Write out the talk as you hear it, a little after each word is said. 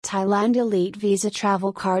Thailand Elite Visa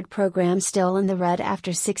Travel Card program still in the red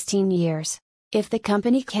after 16 years. If the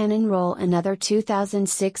company can enroll another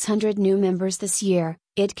 2,600 new members this year,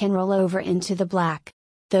 it can roll over into the black.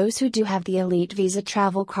 Those who do have the Elite Visa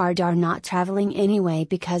Travel Card are not traveling anyway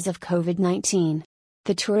because of COVID-19.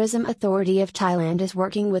 The Tourism Authority of Thailand is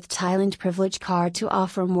working with Thailand Privilege Card to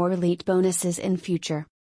offer more elite bonuses in future.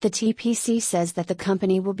 The TPC says that the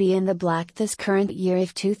company will be in the black this current year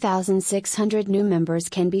if 2,600 new members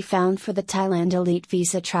can be found for the Thailand Elite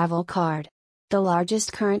Visa Travel Card. The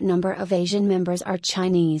largest current number of Asian members are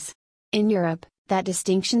Chinese. In Europe, that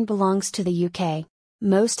distinction belongs to the UK.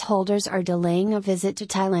 Most holders are delaying a visit to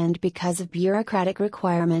Thailand because of bureaucratic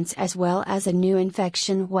requirements as well as a new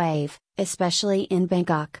infection wave, especially in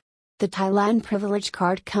Bangkok. The Thailand Privilege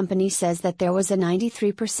Card Company says that there was a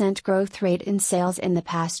 93% growth rate in sales in the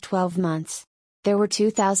past 12 months. There were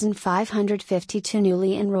 2,552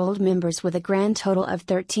 newly enrolled members with a grand total of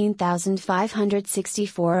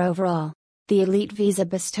 13,564 overall. The Elite Visa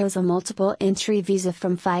bestows a multiple entry visa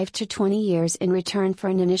from 5 to 20 years in return for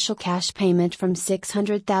an initial cash payment from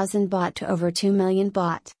 600,000 baht to over 2 million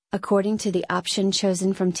baht, according to the option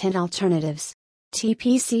chosen from 10 alternatives.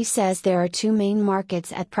 TPC says there are two main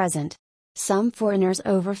markets at present. Some foreigners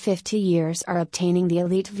over 50 years are obtaining the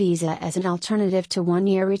Elite Visa as an alternative to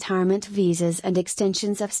one-year retirement visas and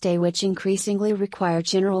extensions of stay, which increasingly require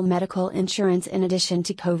general medical insurance in addition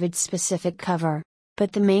to COVID-specific cover.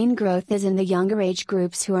 But the main growth is in the younger age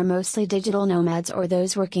groups who are mostly digital nomads or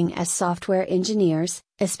those working as software engineers,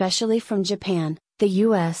 especially from Japan, the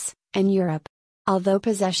US, and Europe. Although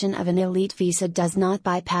possession of an elite visa does not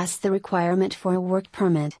bypass the requirement for a work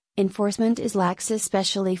permit, enforcement is lax,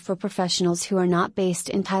 especially for professionals who are not based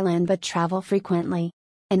in Thailand but travel frequently.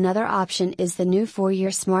 Another option is the new 4-year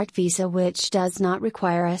Smart Visa, which does not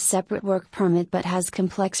require a separate work permit but has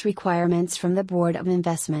complex requirements from the Board of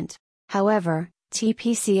Investment. However,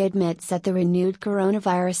 TPC admits that the renewed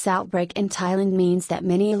coronavirus outbreak in Thailand means that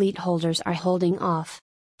many elite holders are holding off.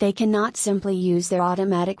 They cannot simply use their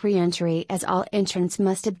automatic re-entry, as all entrants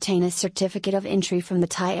must obtain a certificate of entry from the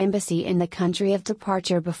Thai embassy in the country of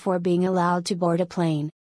departure before being allowed to board a plane.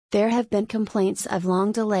 There have been complaints of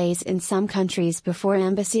long delays in some countries before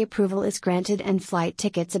embassy approval is granted and flight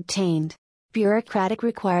tickets obtained. Bureaucratic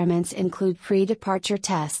requirements include pre-departure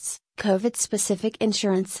tests, COVID-specific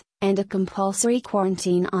insurance, and a compulsory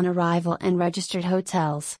quarantine on arrival and registered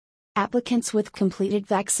hotels. Applicants with completed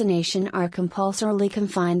vaccination are compulsorily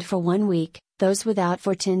confined for 1 week, those without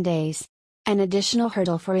for 10 days. An additional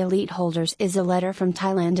hurdle for elite holders is a letter from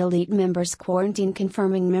Thailand Elite members quarantine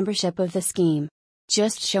confirming membership of the scheme.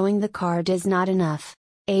 Just showing the card is not enough.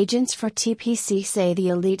 Agents for TPC say the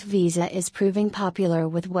Elite Visa is proving popular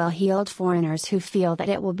with well-heeled foreigners who feel that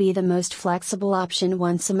it will be the most flexible option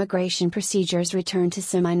once immigration procedures return to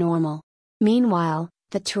semi-normal. Meanwhile,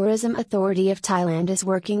 the Tourism Authority of Thailand is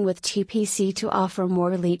working with TPC to offer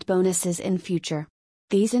more elite bonuses in future.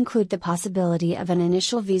 These include the possibility of an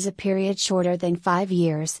initial visa period shorter than 5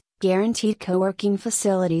 years, guaranteed co-working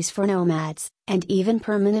facilities for nomads, and even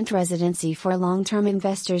permanent residency for long-term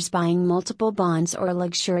investors buying multiple bonds or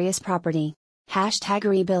luxurious property.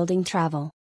 #Rebuilding Travel